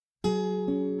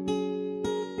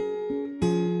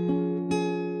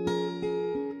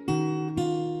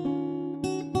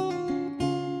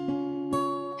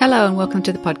Hello and welcome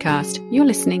to the podcast. You're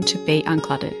listening to Be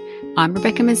Uncluttered. I'm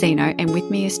Rebecca Mazzino and with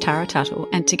me is Tara Tuttle,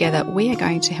 and together we are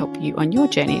going to help you on your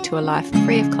journey to a life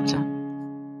free of clutter.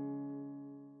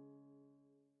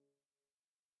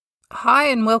 Hi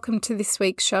and welcome to this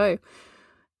week's show.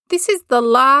 This is the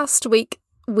last week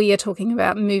we are talking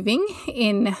about moving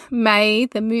in May,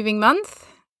 the moving month.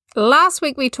 Last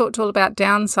week we talked all about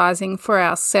downsizing for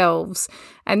ourselves,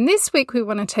 and this week we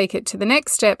want to take it to the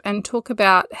next step and talk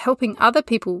about helping other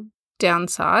people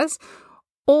downsize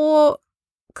or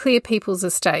clear people's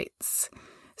estates.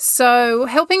 So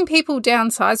helping people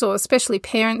downsize, or especially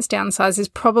parents downsize, is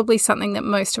probably something that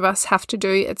most of us have to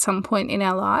do at some point in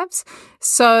our lives.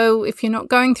 So if you're not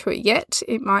going through it yet,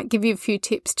 it might give you a few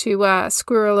tips to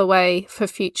squirrel away for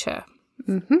future.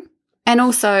 Mm-hmm. And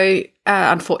also,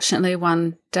 unfortunately,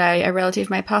 one day a relative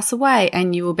may pass away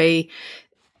and you will be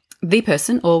the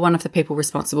person or one of the people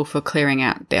responsible for clearing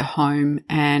out their home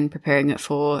and preparing it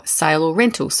for sale or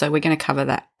rental. So we're going to cover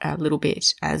that a little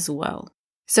bit as well.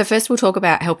 So first we'll talk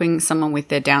about helping someone with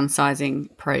their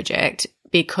downsizing project,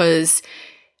 because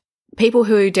people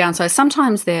who downsize,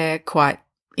 sometimes they're quite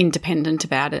independent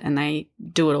about it and they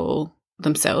do it all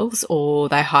themselves, or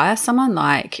they hire someone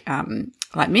like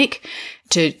Mick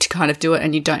to kind of do it,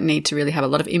 and you don't need to really have a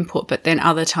lot of input. But then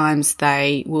other times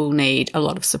they will need a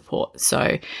lot of support.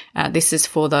 So this is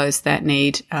for those that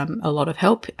need a lot of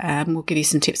help. We'll give you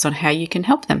some tips on how you can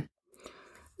help them.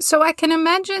 So I can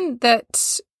imagine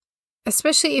that,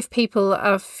 especially if people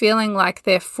are feeling like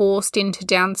they're forced into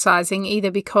downsizing,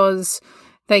 either because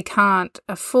they can't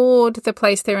afford the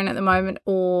place they're in at the moment,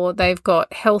 or they've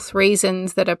got health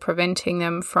reasons that are preventing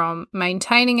them from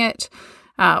maintaining it,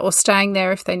 or staying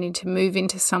there if they need to move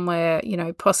into somewhere,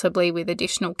 possibly with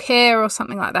additional care or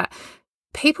something like that.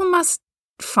 People must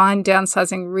find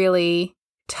downsizing really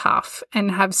tough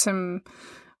and have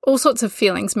all sorts of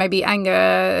feelings, maybe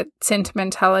anger,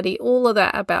 sentimentality, all of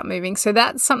that about moving. So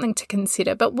that's something to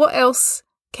consider. But what else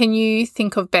can you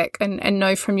think of, Beck, and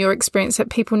know from your experience that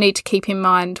people need to keep in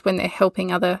mind when they're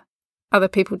helping other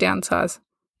people downsize?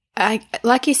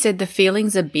 Like you said, the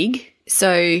feelings are big.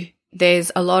 So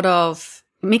there's a lot of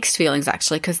mixed feelings,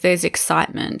 actually, because there's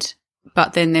excitement,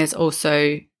 but then there's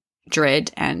also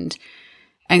dread and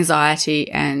anxiety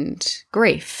and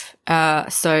grief.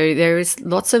 So there is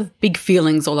lots of big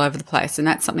feelings all over the place, and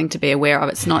that's something to be aware of.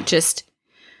 It's not just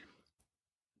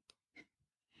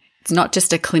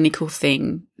a clinical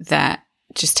thing that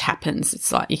just happens.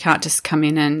 It's like you can't just come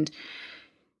in and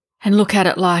look at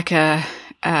it like a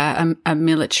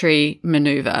military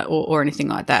maneuver or anything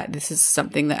like that. This is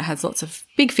something that has lots of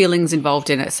big feelings involved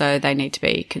in it, so they need to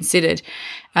be considered.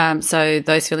 So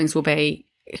those feelings will be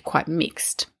quite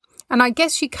mixed. And I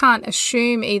guess you can't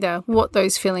assume either what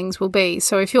those feelings will be.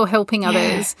 So if you're helping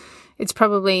others, it's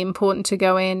probably important to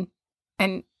go in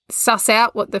and suss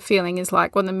out what the feeling is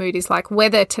like, what the mood is like,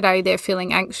 whether today they're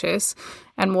feeling anxious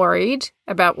and worried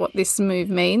about what this move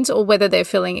means, or whether they're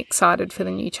feeling excited for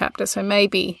the new chapter. So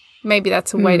maybe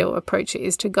that's a way to approach it,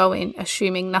 is to go in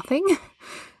assuming nothing.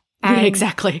 And,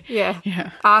 exactly.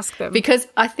 Yeah. Ask them. Because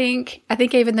I think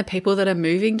even the people that are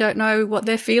moving don't know what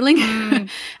they're feeling.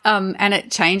 And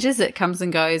it changes, it comes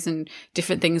and goes, and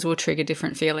different things will trigger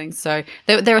different feelings. So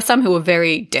there are some who are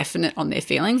very definite on their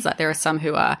feelings. Like there are some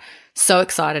who are so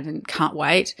excited and can't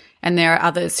wait. And there are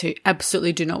others who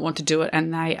absolutely do not want to do it,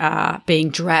 and they are being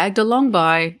dragged along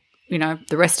by,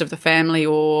 the rest of the family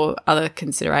or other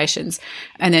considerations.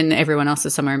 And then everyone else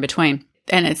is somewhere in between.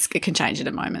 And it can change at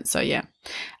a moment. So, yeah.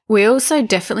 We also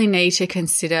definitely need to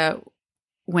consider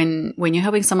when you're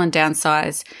helping someone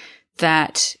downsize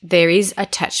that there is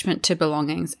attachment to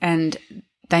belongings, and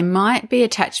they might be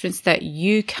attachments that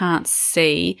you can't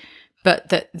see, but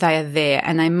that they are there,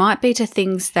 and they might be to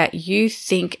things that you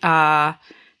think are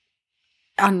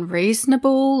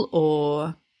unreasonable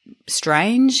or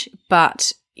strange,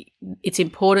 but it's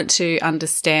important to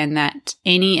understand that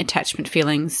any attachment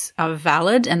feelings are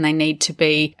valid, and they need to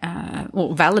be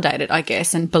validated, I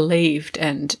guess, and believed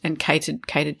and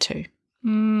catered to.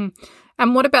 And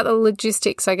what about the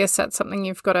logistics? I guess that's something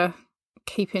you've got to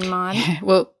keep in mind. Yeah,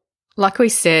 well, like we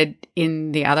said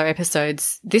in the other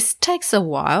episodes, this takes a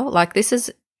while. Like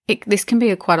this can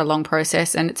be quite a long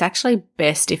process, and it's actually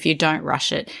best if you don't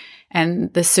rush it.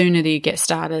 And the sooner you get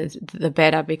started, the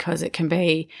better, because it can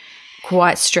be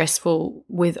quite stressful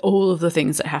with all of the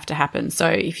things that have to happen. So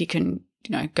if you can,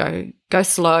 go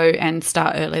slow and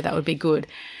start early, that would be good.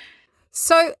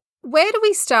 So where do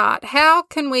we start? How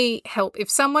can we help? If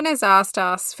someone has asked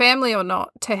us, family or not,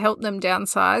 to help them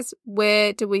downsize,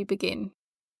 where do we begin?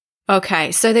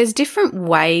 Okay, so there's different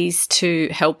ways to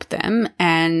help them,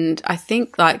 and I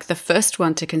think like the first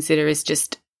one to consider is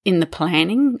just in the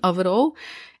planning of it all.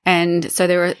 And so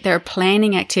there are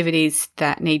planning activities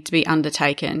that need to be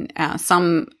undertaken.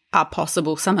 Some are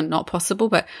possible, some are not possible,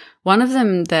 but one of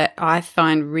them that I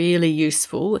find really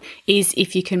useful is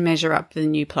if you can measure up the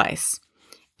new place.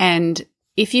 And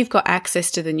if you've got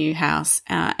access to the new house,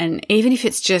 and even if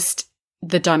it's just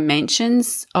the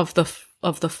dimensions of the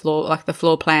floor, like the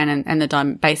floor plan and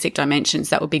the basic dimensions,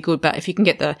 that would be good. But if you can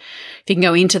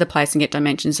go into the place and get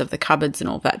dimensions of the cupboards and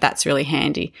all that, that's really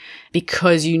handy,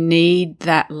 because you need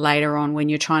that later on when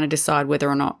you're trying to decide whether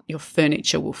or not your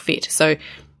furniture will fit. So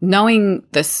knowing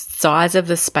the size of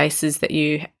the spaces that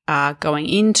you are going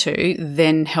into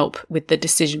then help with the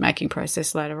decision-making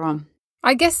process later on.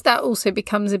 I guess that also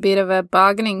becomes a bit of a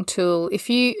bargaining tool.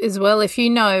 If you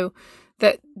know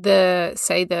that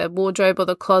the wardrobe or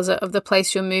the closet of the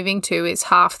place you're moving to is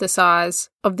half the size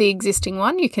of the existing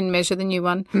one, you can measure the new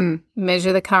one,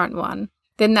 measure the current one.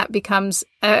 Then that becomes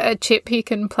a chip you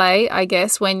can play, I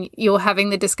guess, when you're having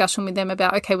the discussion with them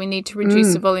about, okay, we need to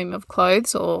reduce the volume of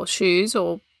clothes or shoes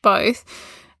or both,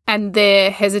 and they're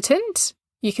hesitant.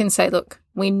 You can say, look,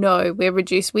 we know we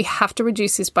have to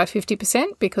reduce this by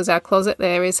 50% because our closet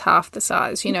there is half the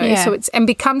size, so it's, and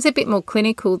becomes a bit more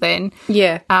clinical then.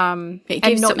 Yeah. It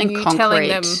gives something concrete. Telling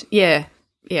them, yeah.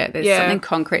 There's something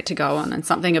concrete to go on and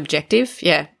something objective.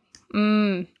 Yeah.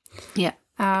 Yeah.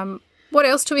 What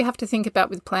else do we have to think about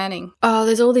with planning? Oh,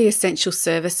 there's all the essential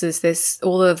services. There's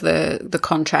all of the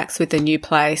contracts with the new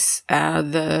place,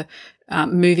 the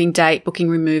moving date, booking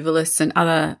removalists and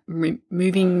other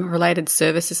moving related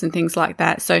services and things like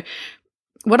that. So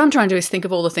what I'm trying to do is think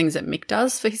of all the things that Mick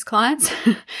does for his clients.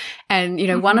 And,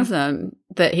 one of them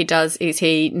that he does is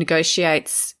he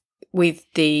negotiates with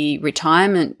the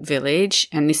retirement village.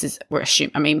 And this is,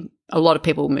 a lot of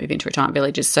people move into retirement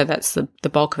villages, so that's the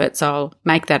bulk of it. So I'll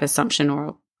make that assumption,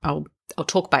 or I'll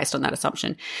talk based on that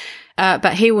assumption.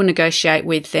 But he will negotiate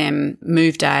with them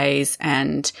move days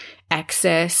and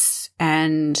access,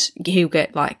 and he'll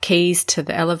get like keys to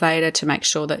the elevator to make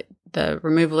sure that the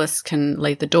removalists can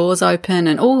leave the doors open,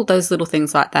 and all those little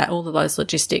things like that. All of those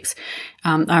logistics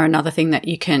are another thing that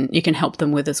you can help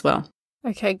them with as well.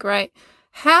 Okay, great.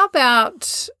 How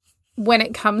about when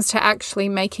it comes to actually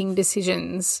making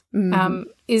decisions?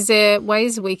 Is there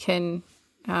ways we can,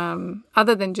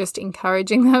 other than just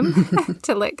encouraging them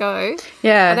to let go?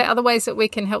 Yeah. Are there other ways that we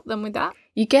can help them with that?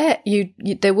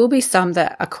 There will be some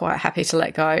that are quite happy to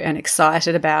let go and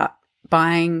excited about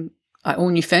buying all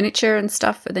new furniture and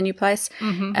stuff at the new place.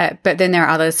 But then there are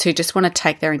others who just want to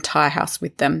take their entire house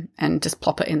with them and just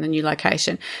plop it in the new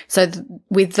location. So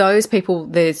with those people,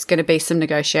 there's going to be some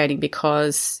negotiating,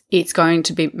 because it's going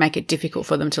to make it difficult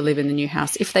for them to live in the new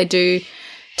house if they do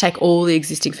take all the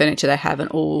existing furniture they have and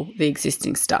all the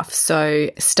existing stuff. So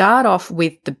start off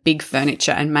with the big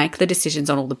furniture and make the decisions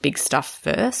on all the big stuff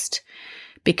first,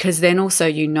 because then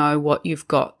also what you've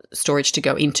got storage to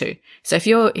go into. So if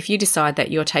you decide that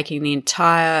you're taking the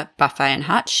entire buffet and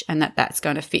hutch and that's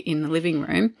going to fit in the living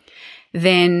room,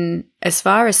 then as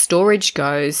far as storage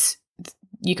goes,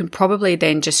 you can probably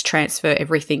then just transfer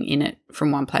everything in it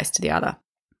from one place to the other.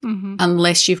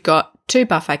 Unless you've got 2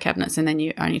 buffet cabinets and then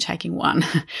you're only taking 1,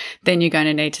 then you're going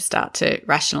to need to start to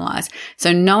rationalize.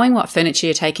 So knowing what furniture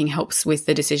you're taking helps with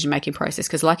the decision-making process,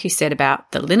 because like you said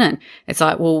about the linen, it's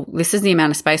like, well, this is the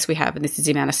amount of space we have and this is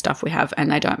the amount of stuff we have,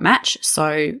 and they don't match.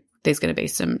 So there's going to be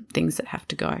some things that have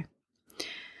to go.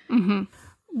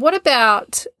 What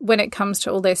about when it comes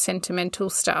to all their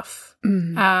sentimental stuff?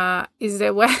 Is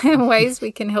there ways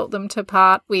we can help them to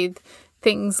part with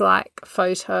things like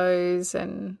photos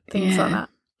and things like that?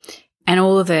 And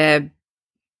all the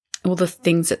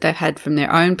things that they've had from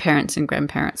their own parents and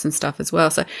grandparents and stuff as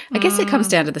well. So I guess it comes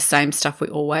down to the same stuff we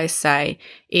always say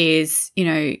is,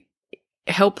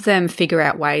 help them figure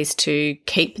out ways to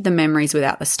keep the memories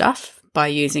without the stuff by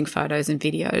using photos and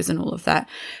videos and all of that.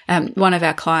 One of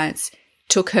our clients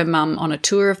took her mum on a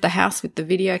tour of the house with the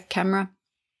video camera,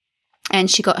 and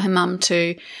she got her mum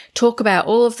to talk about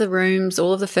all of the rooms,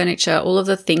 all of the furniture, all of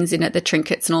the things in it, the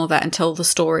trinkets and all of that, and tell the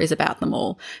stories about them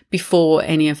all before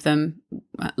any of them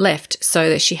left, so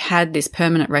that she had this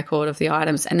permanent record of the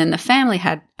items. And then the family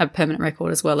had a permanent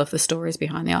record as well of the stories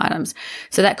behind the items.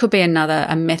 So that could be a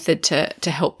method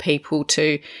to help people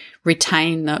to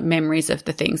retain the memories of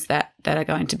the things that are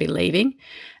going to be leaving.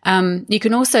 You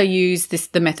can also use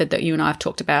the method that you and I have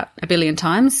talked about a billion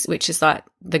times, which is like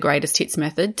the greatest hits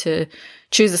method, to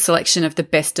choose a selection of the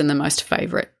best and the most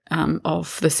favourite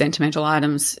of the sentimental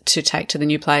items to take to the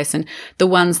new place, and the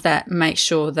ones that make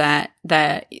sure that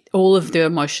all of the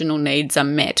emotional needs are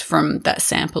met from that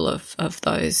sample of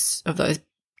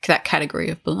that category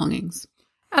of belongings.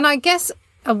 And I guess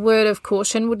a word of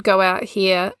caution would go out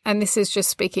here, and this is just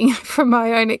speaking from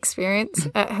my own experience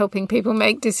at helping people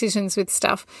make decisions with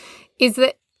stuff, is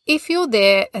that if you're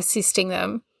there assisting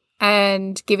them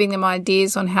and giving them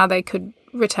ideas on how they could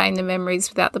retain the memories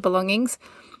without the belongings,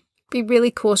 be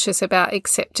really cautious about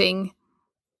accepting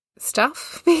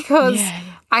stuff, because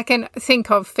I can think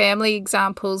of family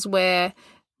examples where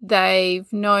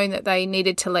they've known that they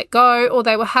needed to let go, or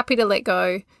they were happy to let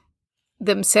go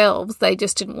themselves. They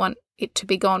just didn't want it to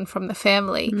be gone from the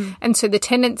family. And so the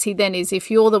tendency then is, if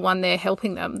you're the one there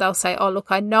helping them, they'll say, oh, look,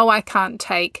 I know I can't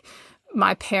take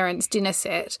my parents' dinner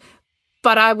set,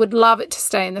 but I would love it to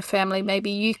stay in the family. Maybe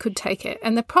you could take it.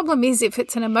 And the problem is, if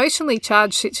it's an emotionally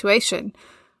charged situation,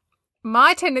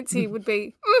 my tendency would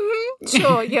be,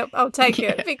 sure, yep, I'll take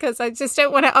it, because I just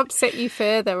don't want to upset you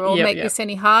further or make this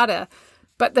any harder.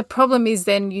 But the problem is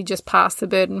then you just pass the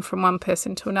burden from one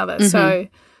person to another. So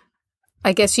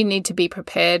I guess you need to be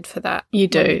prepared for that. You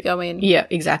do. When you go in. Yeah,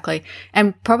 exactly.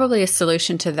 And probably a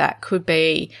solution to that could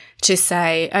be to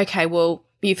say, okay, well,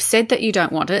 you've said that you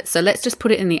don't want it, so let's just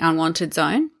put it in the unwanted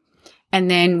zone, and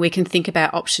then we can think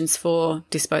about options for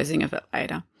disposing of it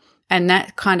later. And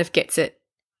that kind of gets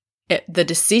the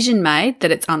decision made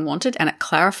that it's unwanted, and it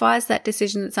clarifies that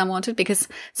decision that's unwanted, because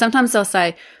sometimes they'll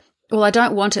say, well, I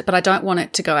don't want it, but I don't want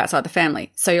it to go outside the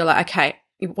family. So you're like, okay,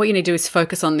 what you need to do is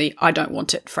focus on the I don't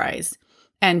want it phrase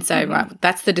and say, right,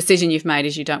 that's the decision you've made,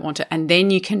 is you don't want it. And then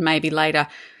you can maybe later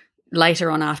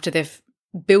on, after they've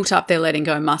built up their letting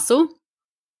go muscle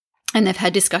and they've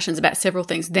had discussions about several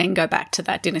things, then go back to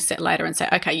that dinner set later and say,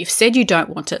 okay, you've said you don't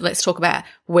want it. Let's talk about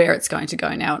where it's going to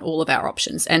go now and all of our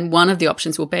options. And one of the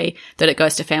options will be that it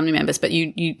goes to family members, but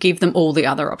you give them all the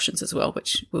other options as well,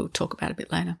 which we'll talk about a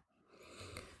bit later.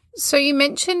 So you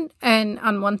mentioned an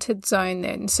unwanted zone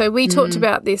then. So we talked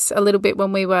about this a little bit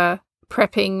when we were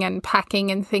prepping and packing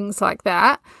and things like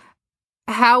that.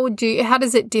 How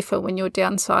does it differ when you're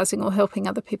downsizing or helping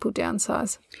other people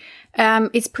downsize?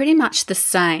 It's pretty much the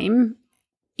same.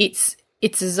 It's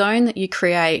a zone that you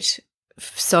create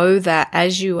so that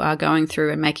as you are going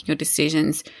through and making your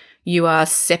decisions, you are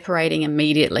separating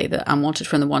immediately the unwanted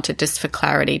from the wanted, just for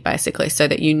clarity, basically, so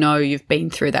that you know you've been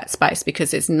through that space, because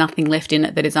there's nothing left in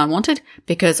it that is unwanted,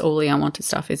 because all the unwanted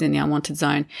stuff is in the unwanted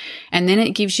zone. And then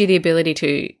it gives you the ability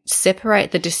to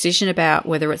separate the decision about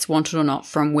whether it's wanted or not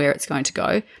from where it's going to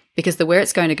go, because the where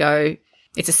it's going to go,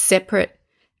 it's a separate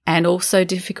and also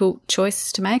difficult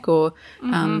choice to make, or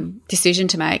decision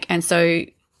to make. And so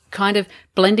kind of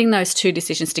blending those two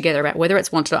decisions together about whether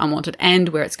it's wanted or unwanted and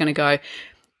where it's going to go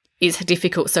is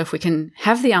difficult. So if we can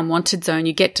have the unwanted zone,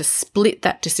 you get to split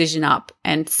that decision up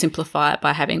and simplify it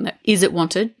by having the is it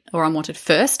wanted or unwanted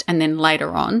first, and then later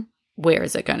on, where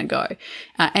is it going to go?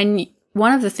 And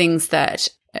one of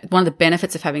the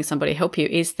benefits of having somebody help you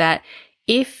is that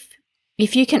if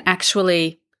you can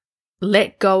actually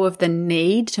let go of the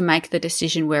need to make the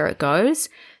decision where it goes,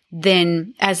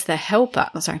 then as the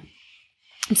helper,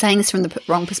 I'm saying this from the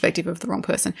wrong perspective of the wrong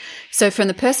person. So from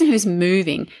the person who's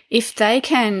moving, if they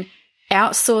can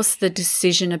outsource the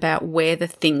decision about where the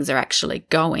things are actually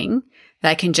going,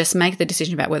 they can just make the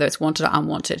decision about whether it's wanted or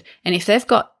unwanted. And if they've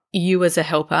got you as a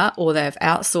helper, or they've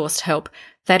outsourced help,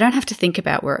 they don't have to think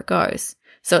about where it goes.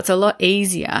 So it's a lot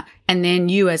easier. And then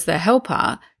you as the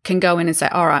helper can go in and say,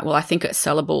 all right, well, I think it's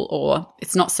sellable, or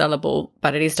it's not sellable,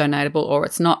 but it is donatable, or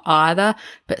it's not either,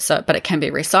 but it can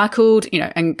be recycled,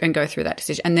 and go through that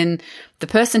decision. And then the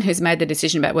person who's made the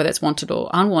decision about whether it's wanted or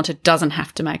unwanted doesn't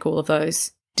have to make all of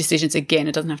those decisions again.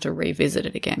 It doesn't have to revisit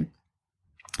it again.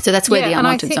 So that's where the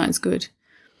unwanted zone's good.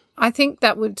 I think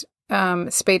that would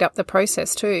speed up the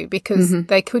process too, because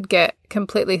they could get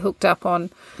completely hooked up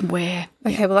on where.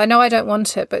 Okay, well, I know I don't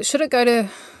want it, but should it go to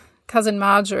Cousin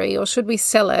Marjorie, or should we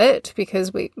sell it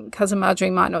because Cousin Marjorie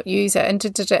might not use it?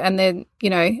 And then,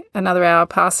 another hour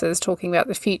passes talking about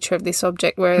the future of this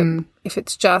object, where if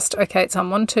it's just, okay, it's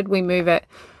unwanted, we move it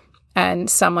and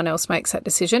someone else makes that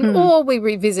decision, or we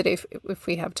revisit if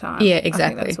we have time. Yeah, exactly.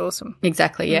 I think that's awesome.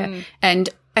 Exactly, yeah. And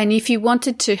if you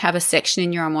wanted to have a section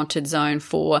in your unwanted zone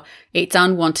for it's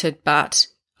unwanted, but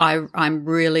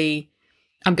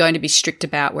I'm going to be strict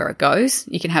about where it goes,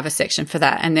 you can have a section for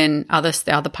that. And then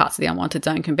the other parts of the unwanted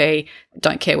zone can be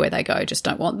don't care where they go, just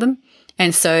don't want them.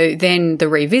 And so then the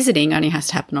revisiting only has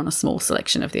to happen on a small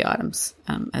selection of the items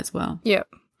as well. Yeah.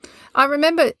 I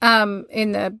remember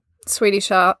in the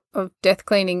Swedish Art of Death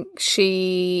Cleaning,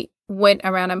 she went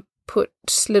around and put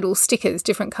little stickers,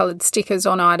 different coloured stickers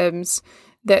on items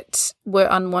that were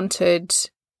unwanted,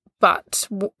 but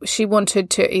she wanted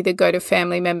to either go to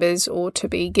family members or to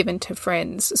be given to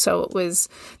friends. So it was,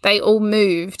 they all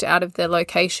moved out of their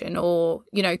location, or,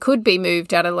 you know, could be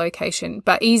moved out of location,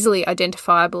 but easily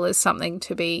identifiable as something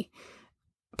to be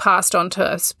passed on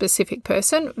to a specific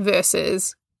person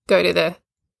versus go to the,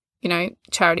 you know,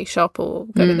 charity shop or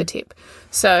go to the tip.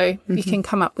 So you can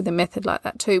come up with a method like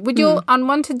that too. Would your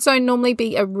unwanted zone normally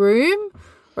be a room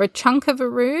or a chunk of a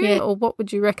room, or what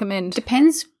would you recommend?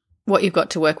 Depends what you've got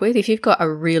to work with. If you've got a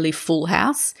really full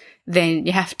house, then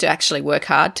you have to actually work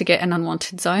hard to get an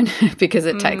unwanted zone because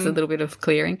it takes a little bit of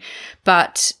clearing.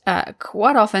 But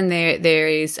quite often there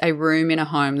is a room in a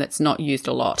home that's not used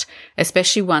a lot,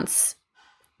 especially once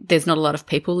there's not a lot of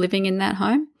people living in that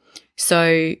home.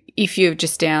 So if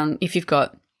you've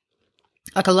got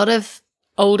like a lot of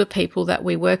older people that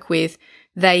we work with,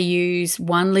 they use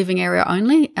one living area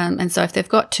only. And so if they've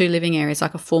got two living areas,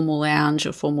 like a formal lounge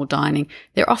or formal dining,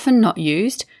 they're often not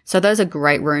used. So those are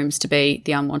great rooms to be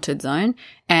the unwanted zone.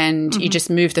 And you just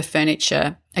move the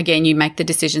furniture. Again, you make the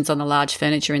decisions on the large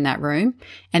furniture in that room,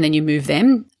 and then you move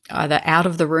them either out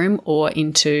of the room or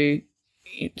into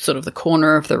sort of the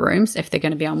corner of the rooms if they're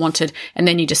going to be unwanted, and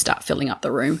then you just start filling up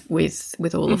the room with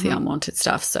all of the unwanted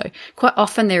stuff. So quite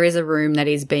often there is a room that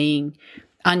is being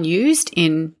unused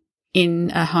in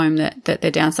a home that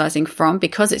they're downsizing from,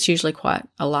 because it's usually quite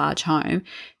a large home.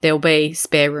 There'll be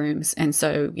spare rooms, and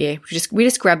so we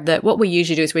just grab what we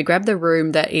usually do is we grab the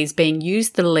room that is being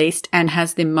used the least and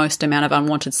has the most amount of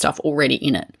unwanted stuff already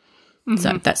in it.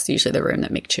 So that's usually the room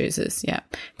that Mick chooses. Yeah,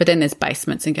 but then there's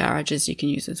basements and garages you can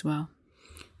use as well.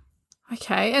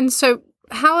 Okay, and so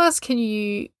how else can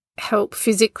you help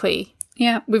physically?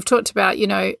 Yeah. We've talked about, you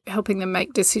know, helping them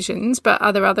make decisions, but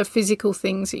are there other physical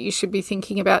things that you should be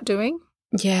thinking about doing?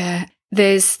 Yeah.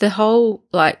 There's the whole,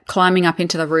 like, climbing up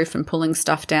into the roof and pulling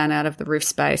stuff down out of the roof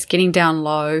space, getting down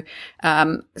low.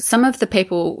 Some of the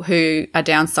people who are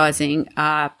downsizing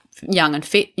are young and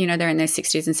fit, you know, they're in their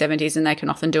 60s and 70s and they can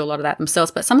often do a lot of that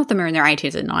themselves, but some of them are in their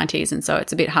 80s and 90s, and so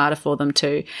it's a bit harder for them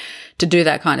to do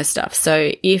that kind of stuff.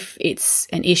 So if it's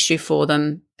an issue for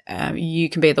them, you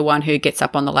can be the one who gets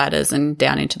up on the ladders and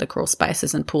down into the crawl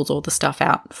spaces and pulls all the stuff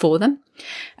out for them.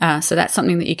 So that's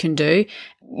something that you can do.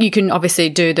 You can obviously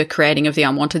do the creating of the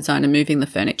unwanted zone and moving the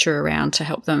furniture around to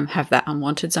help them have that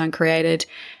unwanted zone created.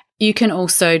 You can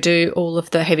also do all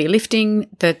of the heavy lifting,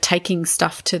 the taking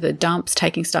stuff to the dumps,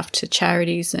 taking stuff to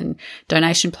charities and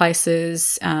donation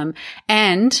places,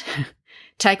 and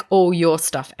take all your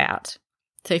stuff out.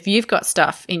 So if you've got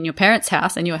stuff in your parents'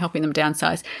 house and you're helping them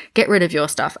downsize, get rid of your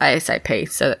stuff ASAP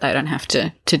so that they don't have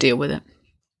to deal with it.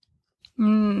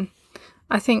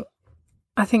 I think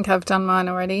I've done mine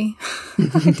already.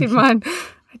 I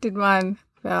did mine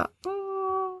about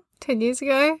 10 years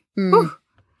ago.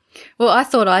 Well, I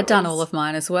thought I'd done all of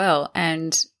mine as well,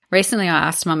 and recently I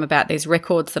asked Mum about these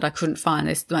records that I couldn't find.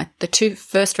 There's like the two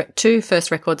first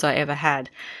records I ever had,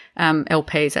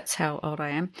 LPs. That's how old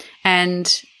I am.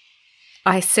 And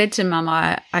I said to Mum,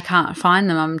 I can't find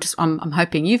them. I'm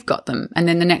hoping you've got them. And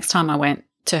then the next time I went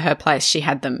to her place, she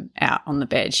had them out on the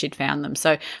bed. She'd found them.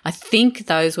 So I think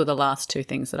those were the last two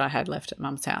things that I had left at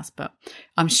Mum's house. But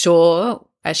I'm sure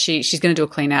as she's going to do a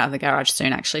clean out of the garage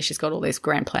soon, actually. She's got all these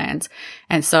grand plans.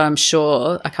 And so I'm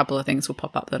sure a couple of things will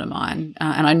pop up that are mine.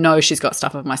 And I know she's got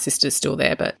stuff of my sister's still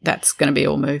there, but that's going to be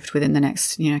all moved within the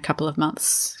next, couple of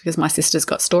months because my sister's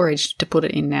got storage to put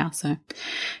it in now. So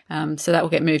that will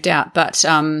get moved out. But,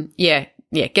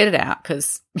 get it out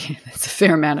because there's a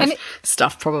fair amount of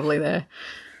stuff probably there.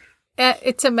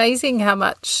 It's amazing how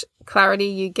much clarity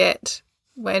you get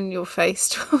when you're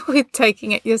faced with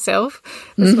taking it yourself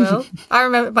as well. I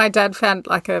remember my dad found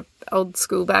like a old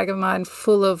school bag of mine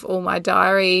full of all my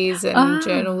diaries and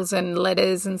journals and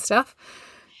letters and stuff.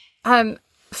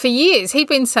 For years he'd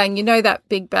been saying, that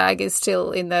big bag is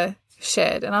still in the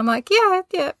shed. And I'm like,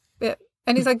 yeah.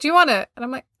 And he's like, do you want it? And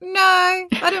I'm like, no,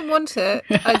 I don't want it.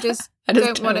 I just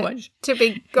don't want it to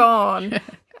be gone.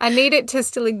 I need it to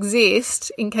still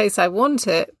exist in case I want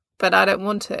it, but I don't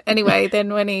want it. Anyway,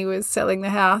 then when he was selling the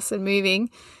house and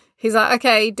moving, he's like,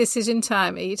 okay, decision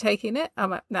time. Are you taking it? I'm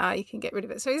like, no, you can get rid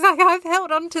of it. So he's like, I've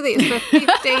held on to this for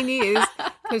 15 years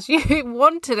because you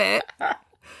wanted it.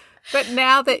 But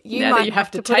now that you might have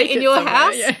to put it in your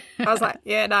house, I was like,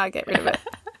 no, get rid of it.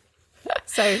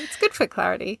 So it's good for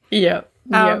clarity. Yeah.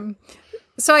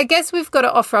 So I guess we've got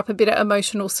to offer up a bit of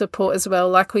emotional support as well,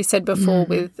 like we said before,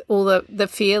 with all the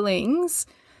feelings.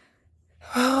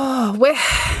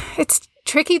 It's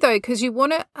tricky though because you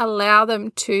want to allow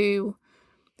them to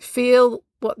feel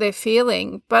what they're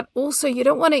feeling, but also you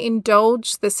don't want to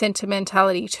indulge the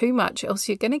sentimentality too much, else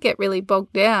you're going to get really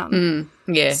bogged down.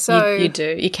 Yeah, so you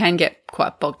do. You can get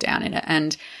quite bogged down in it,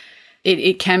 and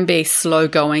it can be slow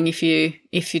going if you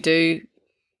do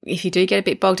get a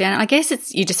bit bogged down. I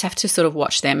guess you just have to sort of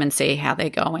watch them and see how they're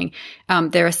going.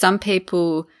 There are some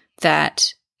people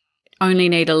that only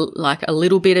need a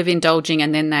little bit of indulging,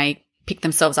 and then they pick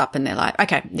themselves up and they're like,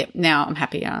 okay, yep, now I'm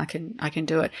happy and I can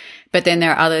do it. But then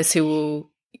there are others who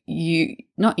will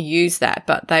not use that,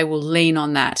 but they will lean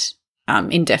on that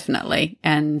indefinitely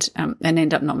and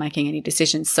end up not making any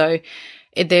decisions. So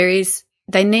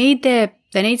they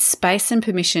need space and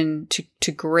permission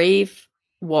to grieve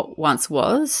what once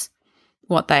was,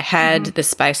 what they had, the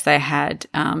space they had,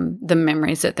 the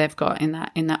memories that they've got in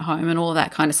that home and all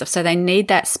that kind of stuff. So they need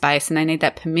that space and they need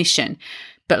that permission.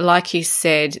 But like you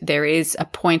said, there is a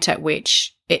point at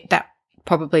which that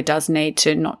probably does need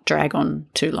to not drag on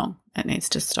too long. It needs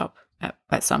to stop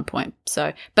at some point.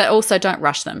 So, but also don't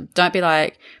rush them. Don't be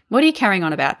like, what are you carrying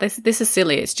on about? This is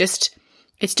silly. It's just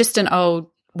an old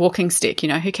walking stick,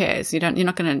 who cares? You're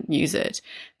not going to use it.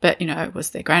 But, it was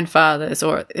their grandfather's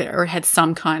or it had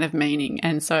some kind of meaning.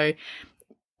 And so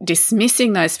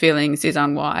dismissing those feelings is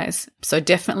unwise. So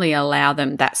definitely allow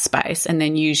them that space and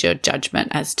then use your judgment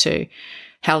as to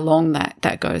how long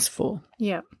that goes for.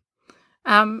 Yeah.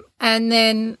 And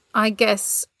then I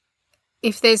guess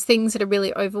if there's things that are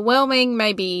really overwhelming,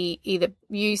 maybe either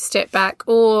you step back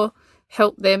or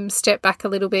help them step back a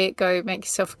little bit, go make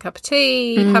yourself a cup of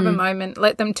tea, have a moment,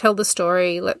 let them tell the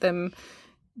story, let them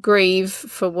grieve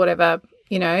for whatever,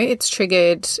 it's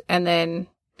triggered, and then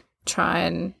try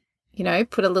and,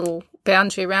 put a little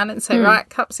boundary around it and say, right,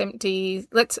 cup's empty,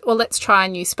 let's try a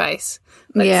new space.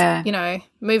 Let's,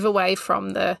 move away from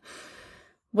the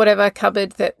whatever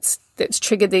cupboard that's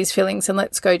triggered these feelings, and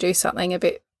let's go do something a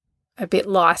bit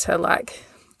lighter, like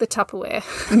the Tupperware.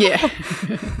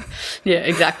 Yeah,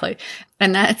 exactly.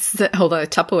 And although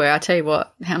Tupperware, I tell you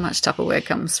what, how much Tupperware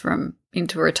comes from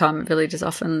into a retirement village is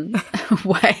often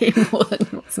way more than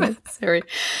what's necessary.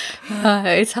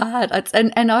 It's hard.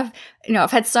 And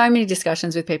I've had so many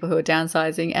discussions with people who are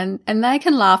downsizing, and they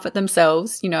can laugh at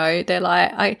themselves. They're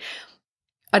like,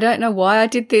 I don't know why I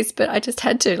did this, but I just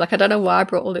had to. Like, I don't know why I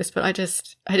brought all this, but I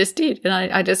just did. And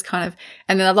I just kind of,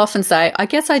 and then I'll often say, I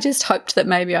guess I just hoped that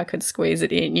maybe I could squeeze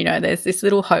it in. There's this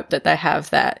little hope that they have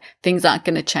that things aren't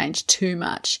going to change too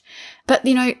much. But,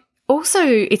 also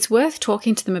it's worth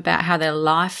talking to them about how their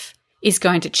life is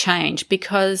going to change,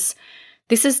 because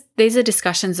these are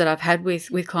discussions that I've had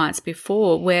with clients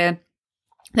before where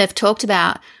they've talked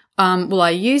about, well,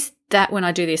 I use that when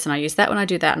I do this, and I use that when I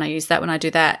do that, and I use that when I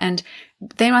do that. And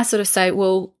then I sort of say,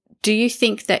 well, do you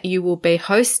think that you will be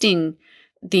hosting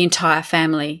the entire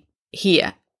family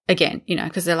here again?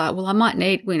 Because they're like, well, I might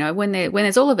need, when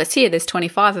there's all of us here, there's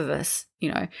 25 of us,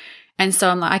 And so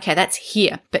I'm like, okay, that's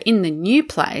here. But in the new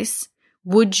place,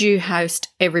 would you host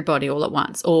everybody all at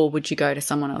once, or would you go to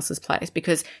someone else's place?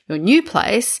 Because your new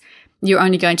place, you're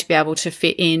only going to be able to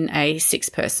fit in a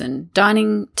 6-person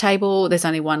dining table. There's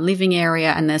only one living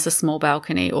area, and there's a small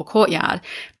balcony or courtyard.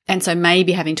 And so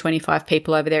maybe having 25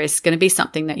 people over there is going to be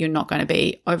something that you're not going to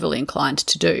be overly inclined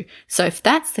to do. So if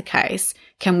that's the case,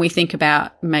 can we think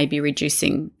about maybe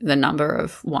reducing the number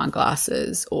of wine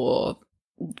glasses or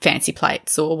fancy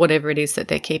plates or whatever it is that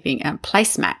they're keeping,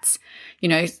 placemats?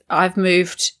 I've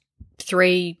moved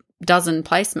 3 dozen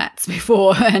placemats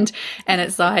before, and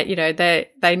it's like,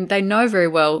 they know very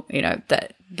well,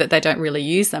 that they don't really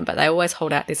use them, but they always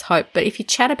hold out this hope. But if you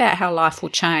chat about how life will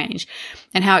change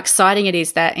and how exciting it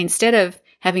is that instead of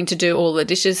having to do all the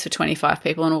dishes for 25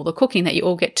 people and all the cooking, that you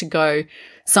all get to go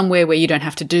somewhere where you don't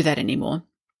have to do that anymore.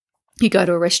 You go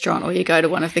to a restaurant or you go to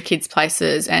one of the kids'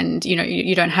 places, and,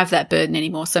 you don't have that burden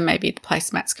anymore. So maybe the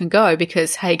placemats can go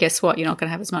because, hey, guess what? You're not going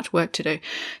to have as much work to do.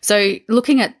 So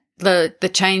looking at the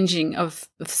changing of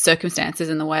circumstances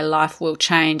and the way life will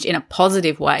change in a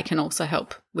positive way can also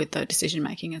help with the decision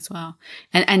making as well,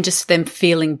 and just them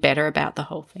feeling better about the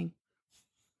whole thing.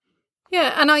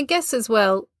 Yeah, and I guess as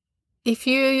well, if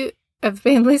you have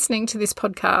been listening to this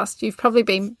podcast, you've probably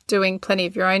been doing plenty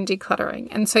of your own decluttering,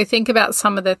 and so think about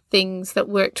some of the things that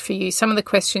worked for you, some of the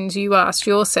questions you asked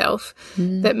yourself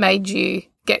that made you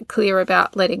get clear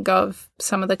about letting go of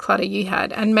some of the clutter you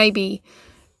had, and maybe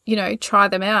try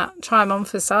them out, try them on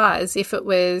for size. If it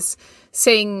was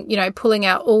seeing, pulling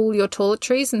out all your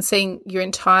toiletries and seeing your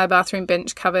entire bathroom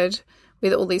bench covered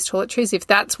with all these toiletries, if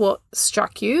that's what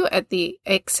struck you at the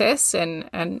excess and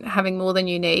having more than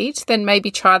you need, then maybe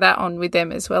try that on with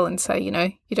them as well and say, you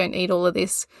don't need all of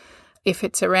this. If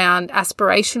it's around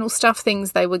aspirational stuff,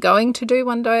 things they were going to do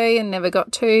one day and never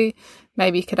got to,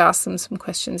 maybe you could ask them some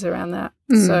questions around that.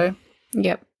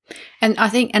 Yep. And I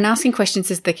think asking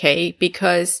questions is the key,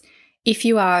 because if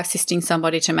you are assisting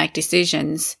somebody to make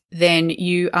decisions, then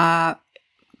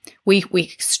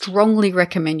we strongly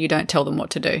recommend you don't tell them what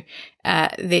to do.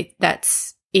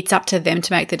 It's up to them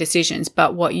to make the decisions.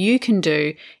 But what you can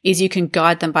do is you can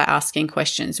guide them by asking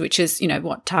questions, which is,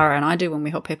 what Tara and I do when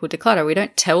we help people declutter. We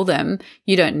don't tell them,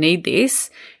 you don't need this.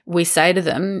 We say to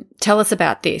them, tell us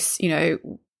about this.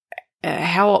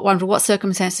 Under what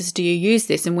circumstances do you use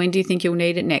this, and when do you think you'll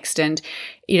need it next? And,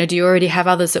 do you already have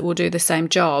others that will do the same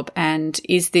job? And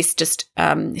is this just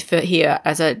for here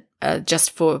as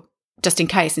just in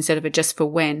case instead of a just for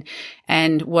when?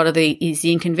 And is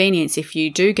the inconvenience if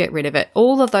you do get rid of it?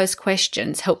 All of those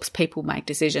questions helps people make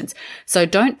decisions. So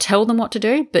don't tell them what to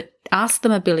do, but ask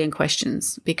them a billion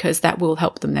questions, because that will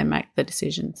help them then make the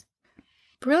decisions.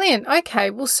 Brilliant. Okay.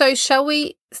 Well, so shall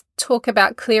we talk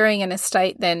about clearing an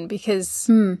estate then? Because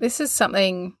this is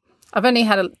something I've only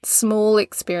had a small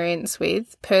experience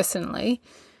with personally,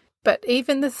 but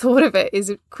even the thought of it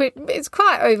it's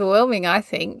quite overwhelming, I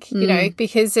think,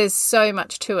 because there's so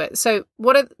much to it. So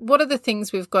what are the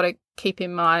things we've got to keep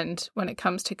in mind when it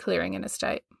comes to clearing an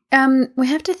estate? We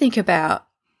have to think about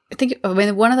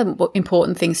one of the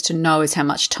important things to know is how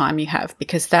much time you have,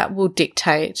 because that will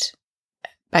dictate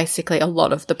basically a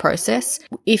lot of the process.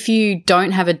 If you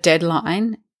don't have a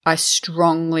deadline, I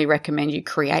strongly recommend you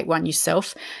create one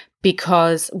yourself,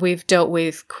 because we've dealt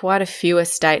with quite a few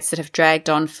estates that have dragged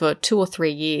on for 2 or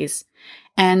 3 years.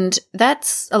 And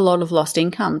that's a lot of lost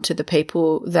income to the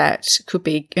people that could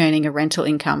be earning a rental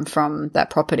income from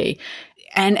that property.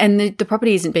 And the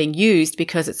property isn't being used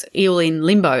because it's all in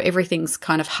limbo. Everything's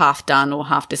kind of half done or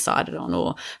half decided on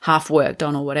or half worked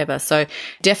on or whatever. So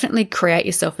definitely create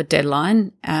yourself a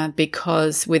deadline,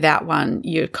 because without one,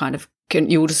 you'll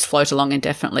just float along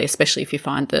indefinitely, especially if you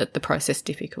find the process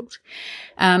difficult.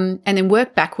 And then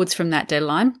work backwards from that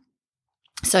deadline.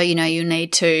 So, you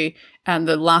need to,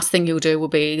 the last thing you'll do will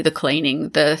be the cleaning.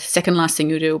 The second last thing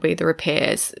you'll do will be the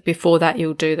repairs. Before that,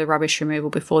 you'll do the rubbish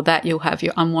removal. Before that, you'll have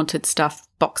your unwanted stuff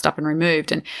boxed up and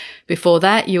removed. And before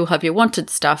that, you'll have your wanted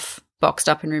stuff boxed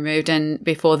up and removed. And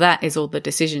before that is all the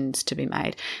decisions to be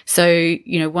made. So,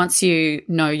 once you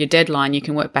know your deadline, you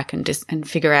can work back and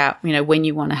figure out, when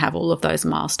you want to have all of those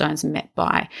milestones met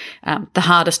by. The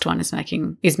hardest one is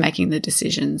making the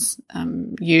decisions,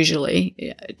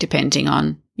 usually, depending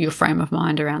on your frame of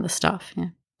mind around the stuff. Yeah.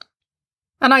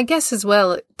 And I guess as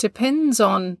well, it depends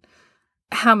on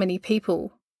how many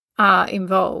people are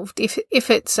involved. If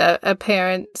it's a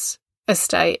parent's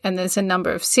estate and there's a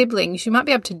number of siblings, you might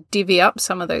be able to divvy up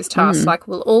some of those tasks. Like,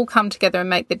 we'll all come together and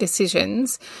make the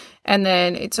decisions, and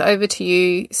then it's over to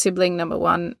you, sibling number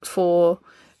one, for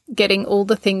getting all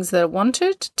the things that are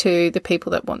wanted to the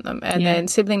people that want them. And then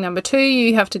sibling number two,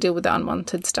 you have to deal with the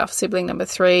unwanted stuff. Sibling number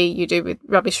three, you do with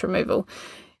rubbish removal.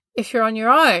 If you're on your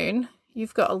own,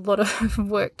 you've got a lot of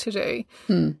work to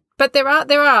do. But there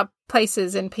are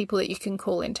places and people that you can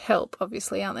call in to help,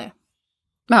 obviously, aren't there?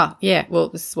 Oh, yeah. Well,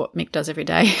 this is what Mick does every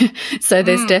day. So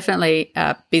there's definitely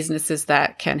businesses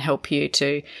that can help you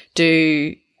to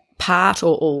do part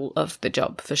or all of the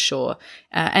job, for sure.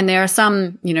 And there are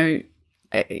some,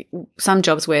 some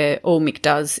jobs where all Mick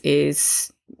does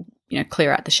is,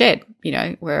 clear out the shed,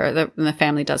 where the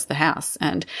family does the house.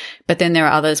 But then there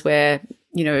are others where,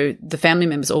 the family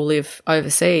members all live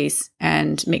overseas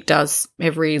and Mick does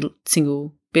every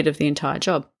single bit of the entire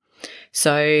job.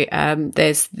 So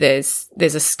there's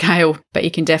a scale, but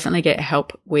you can definitely get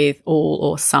help with all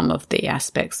or some of the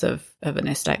aspects of an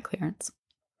estate clearance.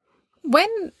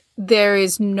 When there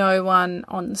is no one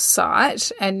on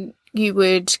site and you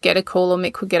would get a call, or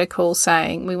Mick would get a call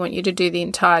saying, we want you to do the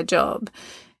entire job,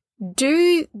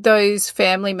 do those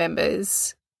family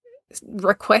members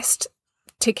request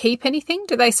to keep anything?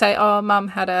 Do they say, oh, Mum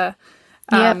had a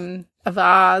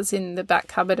vase in the back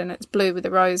cupboard and it's blue with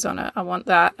a rose on it, I want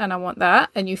that and I want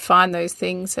that, and you find those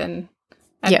things and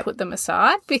put them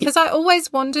aside? Because I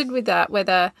always wondered with that,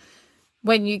 whether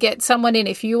when you get someone in,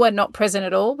 if you are not present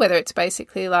at all, whether it's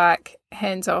basically like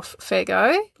hands off, fair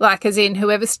go, like as in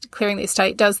whoever's clearing the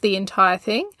estate does the entire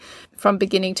thing from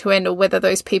beginning to end, or whether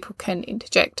those people can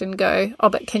interject and go, oh,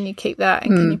 but can you keep that,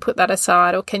 and can you put that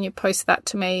aside, or can you post that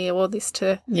to me, or this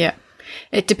to... Yeah.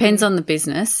 It depends on the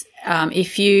business.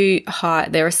 If you hire,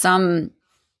 there are some,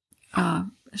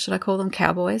 should I call them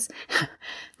cowboys?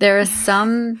 There are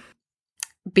some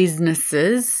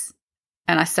businesses,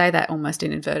 and I say that almost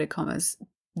in inverted commas,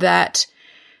 that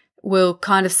will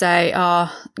kind of say,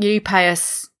 oh, you pay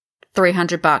us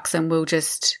 $300 and we'll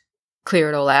just clear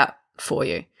it all out for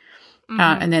you.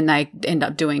 And then they end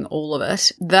up doing all of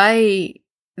it. They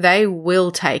they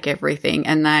will take everything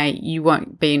and you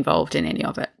won't be involved in any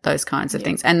of it, those kinds of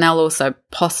things. And they'll also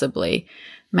possibly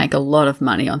make a lot of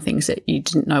money on things that you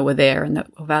didn't know were there and that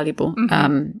were valuable.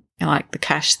 Like the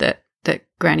cash that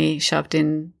Granny shoved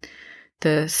in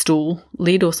the stool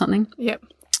lid or something. Yep.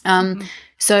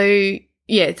 So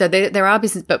yeah, so there are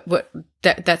business, but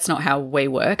that's not how we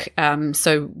work.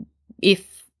 So if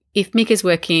Mick is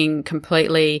working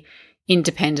completely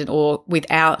independent or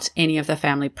without any of the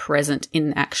family present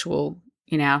in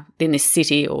in this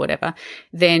city or whatever,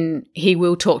 then he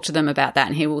will talk to them about that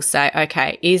and he will say,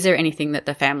 okay, is there anything that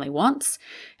the family wants?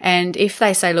 And if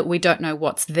they say, look, we don't know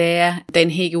what's there, then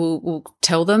he will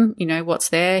tell them, what's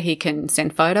there. He can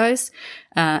send photos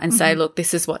and say, look,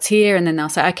 this is what's here. And then they'll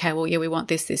say, okay, well, yeah, we want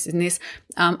this, this, and this.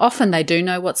 Often they do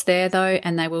know what's there though,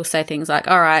 and they will say things like,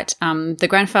 all right, the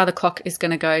grandfather clock is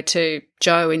going to go to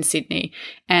Joe in Sydney,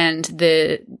 and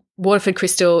the Waterford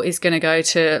crystal is going to go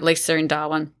to Lisa in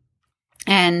Darwin.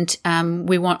 And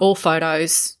we want all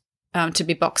photos to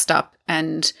be boxed up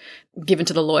and given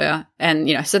to the lawyer. And,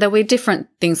 so there'll be different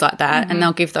things like that, and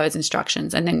they'll give those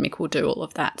instructions, and then Mick will do all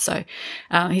of that. So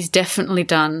he definitely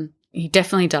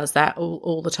does that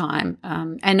all the time.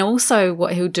 And also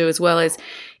what he'll do as well is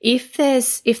if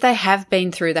they have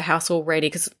been through the house already,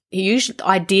 because he usually,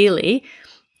 ideally,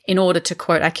 in order to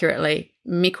quote accurately,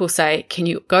 Mick will say, can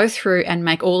you go through and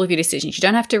make all of your decisions? You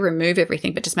don't have to remove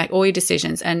everything, but just make all your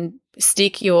decisions and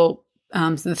stick your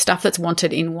the stuff that's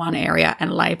wanted in one area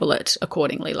and label it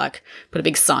accordingly, like put a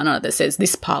big sign on it that says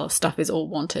this pile of stuff is all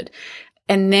wanted.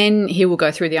 And then he will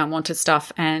go through the unwanted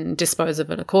stuff and dispose of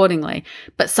it accordingly.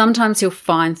 But sometimes he'll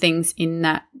find things in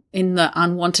the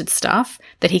unwanted stuff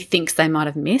that he thinks they might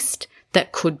have missed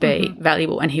that could be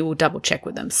valuable, and he will double check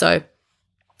with them. So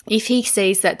if he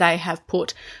sees that they have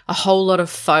put a whole lot of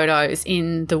photos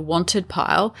in the wanted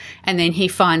pile and then he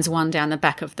finds one down the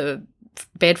back of the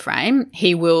bed frame,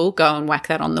 he will go and whack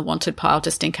that on the wanted pile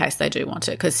just in case they do want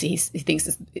it, because he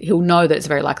thinks he'll know that it's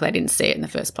very likely they didn't see it in the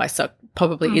first place, so it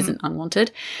probably isn't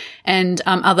unwanted. And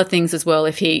other things as well,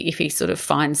 if he sort of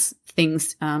finds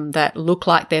things that look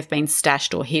like they've been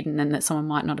stashed or hidden and that someone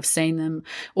might not have seen them,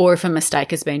 or if a mistake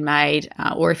has been made,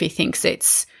 or if he thinks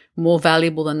it's more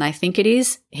valuable than they think it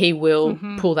is, he will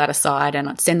pull that aside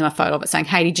and send them a photo of it saying,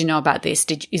 hey, did you know about this?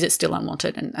 Is it still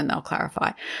unwanted? And they'll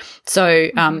clarify. So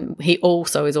he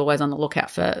also is always on the lookout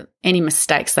for any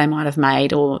mistakes they might have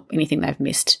made or anything they've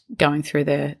missed going through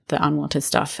the unwanted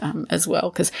stuff as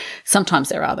well, because sometimes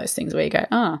there are those things where you go,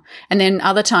 oh. And then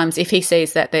other times if he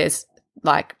sees that there's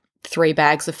like 3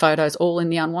 bags of photos all in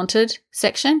the unwanted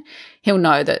section, he'll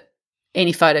know that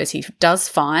any photos he does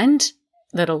find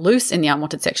that are loose in the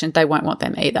unwanted section, they won't want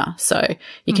them either. So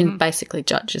you can basically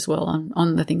judge as well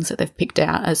on the things that they've picked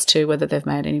out as to whether they've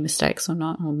made any mistakes or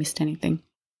not, or missed anything.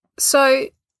 So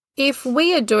if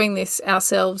we are doing this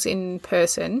ourselves in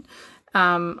person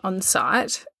on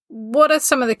site, what are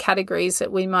some of the categories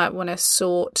that we might want to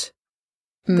sort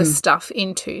the stuff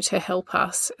into to help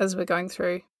us as we're going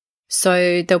through?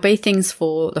 So there'll be things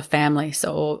for the family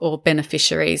or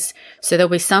beneficiaries. So there'll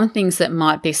be some things that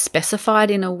might be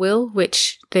specified in a will,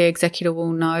 which the executor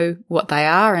will know what they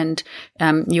are, and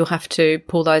you'll have to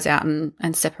pull those out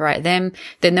and separate them.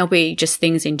 Then there'll be just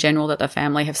things in general that the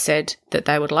family have said that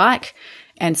they would like.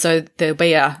 And so there'll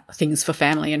be a things for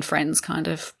family and friends kind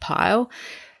of pile.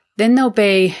 Then there'll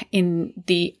be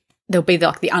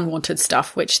like the unwanted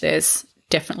stuff, which there's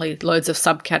definitely loads of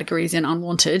subcategories in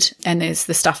unwanted, and there's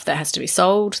the stuff that has to be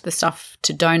sold, the stuff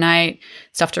to donate,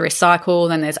 stuff to recycle,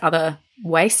 then there's other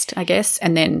waste, I guess,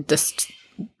 and then just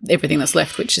everything that's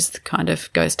left, which is kind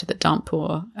of goes to the dump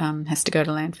or has to go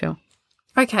to landfill.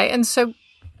 Okay, and so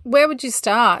where would you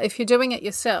start if you're doing it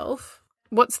yourself?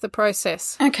 What's the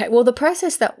process? Okay, well, the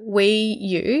process that we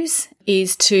use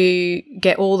is to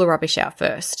get all the rubbish out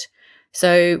first.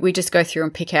 So we just go through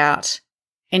and pick out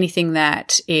anything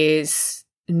that is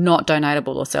not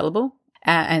donatable or sellable,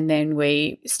 and then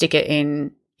we stick it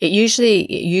in. It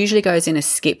usually goes in a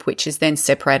skip, which is then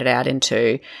separated out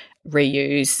into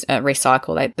reuse,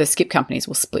 recycle. The skip companies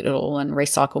will split it all and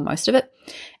recycle most of it.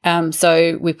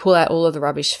 So we pull out all of the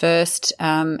rubbish first,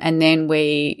 and then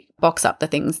we box up the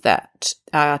things that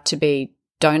are to be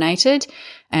donated,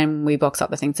 and we box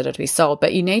up the things that are to be sold.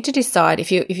 But you need to decide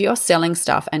if you're selling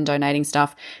stuff and donating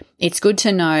stuff, it's good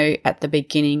to know at the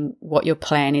beginning what your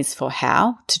plan is for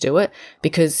how to do it,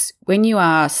 because when you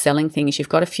are selling things, you've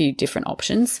got a few different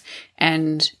options,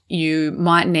 and you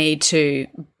might need to,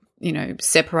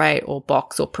 separate or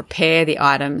box or prepare the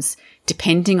items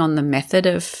depending on the method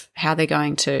of how they're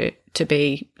going to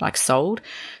be like sold.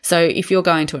 So if you're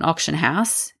going to an auction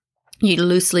house, You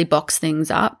loosely box things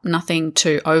up, nothing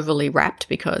too overly wrapped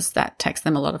because that takes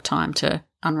them a lot of time to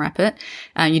unwrap it.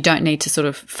 You don't need to sort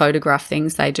of photograph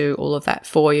things. They do all of that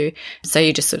for you. So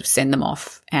you just sort of send them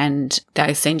off and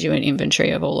they send you an inventory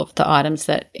of all of the items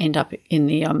that end up in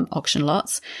the auction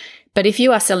lots. But if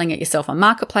you are selling it yourself on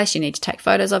Marketplace, you need to take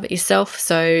photos of it yourself.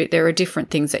 So there are different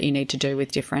things that you need to do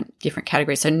with different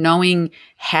categories. So knowing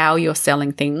how you're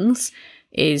selling things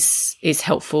is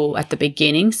helpful at the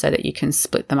beginning so that you can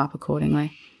split them up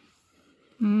accordingly.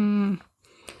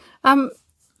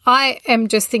 I am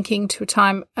just thinking to a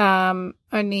time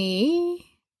only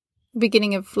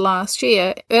beginning of last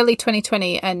year, early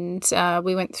 2020, and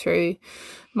we went through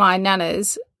my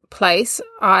nana's place.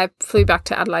 I flew back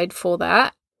to Adelaide for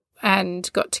that and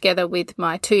got together with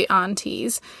my two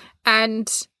aunties,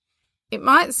 and it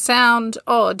might sound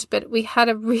odd, but we had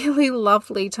a really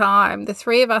lovely time. The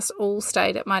three of us all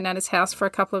stayed at my nana's house for a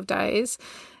couple of days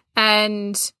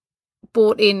and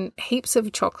bought in heaps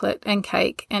of chocolate and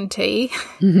cake and tea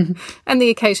and the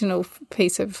occasional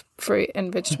piece of fruit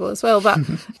and vegetable as well. But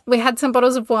we had some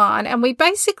bottles of wine and we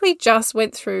basically just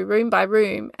went through room by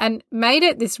room and made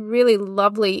it this really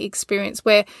lovely experience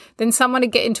where then someone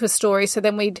would get into a story. So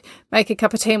then we'd make a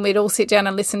cup of tea and we'd all sit down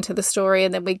and listen to the story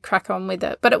and then we'd crack on with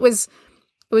it. But it was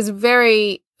a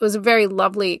very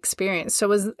lovely experience.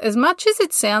 So as much as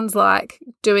it sounds like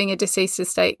doing a deceased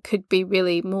estate could be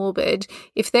really morbid,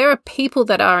 if there are people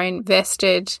that are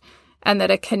invested and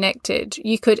that are connected,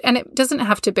 you could, and it doesn't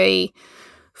have to be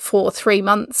for 3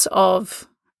 months of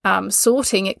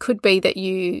sorting. It could be that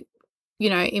you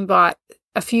invite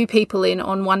a few people in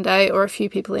on one day or a few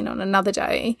people in on another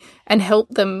day and help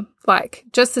them, like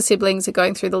just the siblings are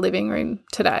going through the living room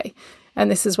today. And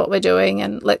this is what we're doing,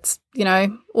 and let's,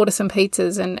 order some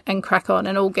pizzas and crack on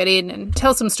and all get in and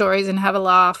tell some stories and have a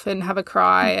laugh and have a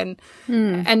cry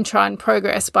and try and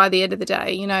progress by the end of the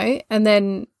day, and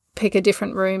then pick a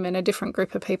different room and a different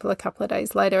group of people a couple of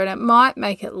days later. And it might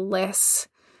make it less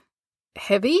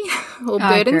heavy or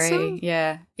burdensome. I agree.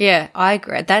 Yeah, I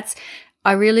agree.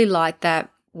 I really like that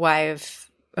way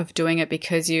of doing it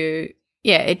because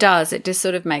it does. It just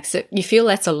sort of makes it, you feel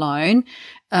less alone.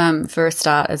 For a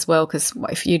start as well, because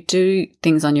if you do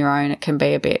things on your own, it can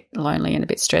be a bit lonely and a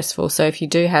bit stressful. So if you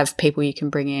do have people you can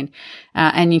bring in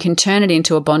and you can turn it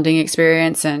into a bonding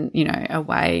experience and, a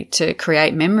way to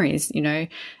create memories,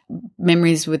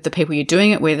 memories with the people you're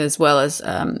doing it with, as well as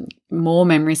more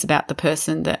memories about the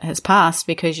person that has passed,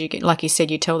 because you get, like you said,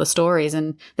 you tell the stories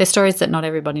and they're stories that not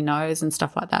everybody knows and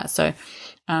stuff like that. So,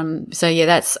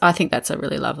 I think that's a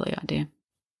really lovely idea.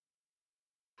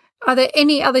 Are there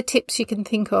any other tips you can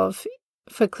think of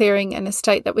for clearing an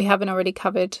estate that we haven't already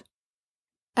covered?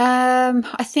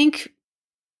 I think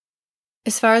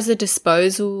as far as the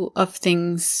disposal of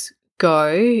things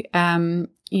go, there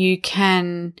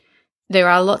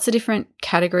are lots of different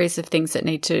categories of things that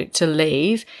need to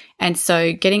leave. And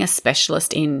so getting a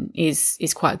specialist in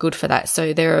is quite good for that.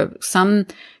 So there are some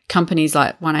companies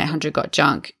like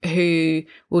 1-800-GOT-JUNK who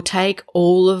will take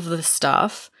all of the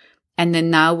stuff and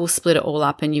then they will split it all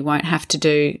up and you won't have to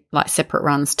do like separate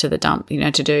runs to the dump,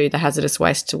 to do the hazardous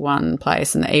waste to one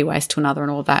place and the e-waste to another and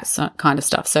all that kind of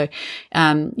stuff. So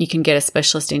you can get a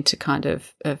specialist in to kind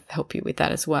of help you with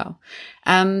that as well.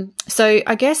 So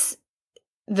I guess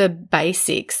the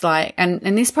basics, like,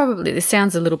 and this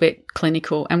sounds a little bit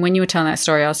clinical. And when you were telling that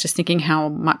story, I was just thinking how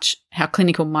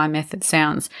clinical my method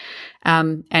sounds,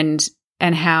 and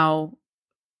how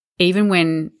even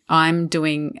when I'm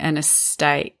doing an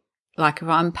estate, like if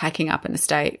I'm packing up an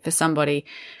estate for somebody,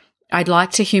 I'd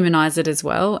like to humanize it as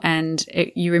well. And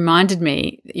you reminded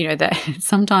me, that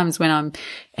sometimes when I'm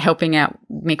helping out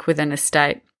Mick with an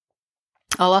estate,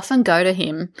 I'll often go to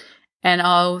him and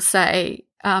I'll say,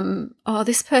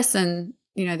 this person,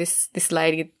 this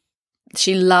lady,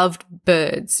 she loved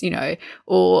birds,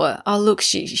 or, oh, look,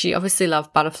 she obviously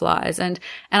loved butterflies. And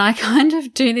I kind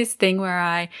of do this thing where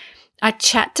I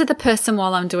chat to the person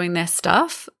while I'm doing their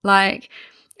stuff. Like,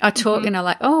 I talk,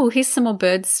 like, oh, here's some more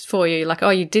birds for you. Like,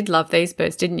 oh, you did love these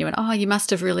birds, didn't you? And, oh, you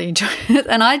must have really enjoyed it.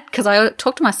 And because I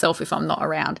talk to myself if I'm not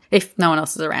around, if no one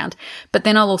else is around. But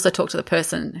then I'll also talk to the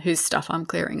person whose stuff I'm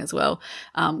clearing as well,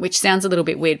 which sounds a little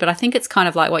bit weird. But I think it's kind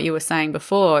of like what you were saying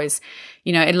before is,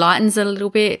 it lightens it a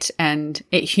little bit and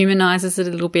it humanizes it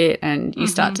a little bit, and you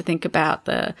start to think about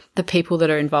the people that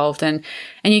are involved, and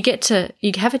you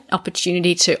have an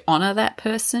opportunity to honor that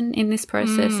person in this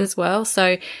process as well.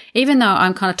 So even though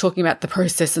I'm kind of talking about the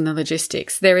process and the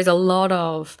logistics, there is a lot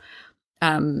of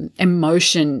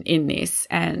emotion in this,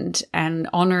 and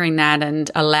honoring that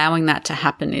and allowing that to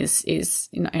happen is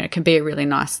can be a really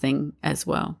nice thing as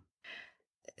well.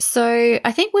 So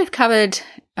I think we've covered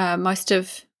most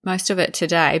of most of it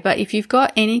today. But if you've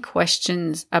got any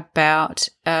questions about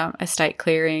estate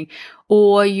clearing,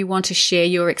 or you want to share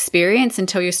your experience and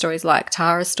tell your stories, like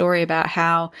Tara's story about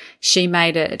how she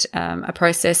made it a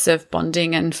process of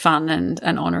bonding and fun and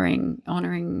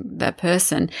honouring that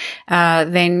person,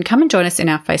 then come and join us in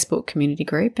our Facebook community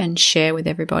group and share with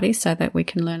everybody so that we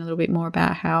can learn a little bit more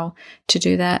about how to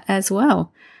do that as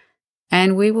well.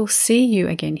 And we will see you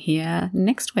again here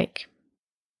next week.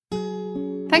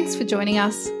 Thanks for joining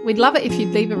us. We'd love it if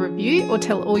you'd leave a review or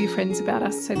tell all your friends about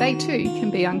us so they too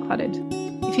can be uncluttered.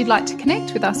 If you'd like to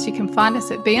connect with us, you can find us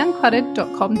at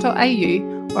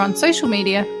beuncluttered.com.au or on social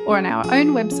media or on our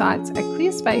own websites at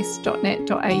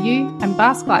clearspace.net.au and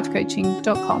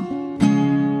basklifecoaching.com.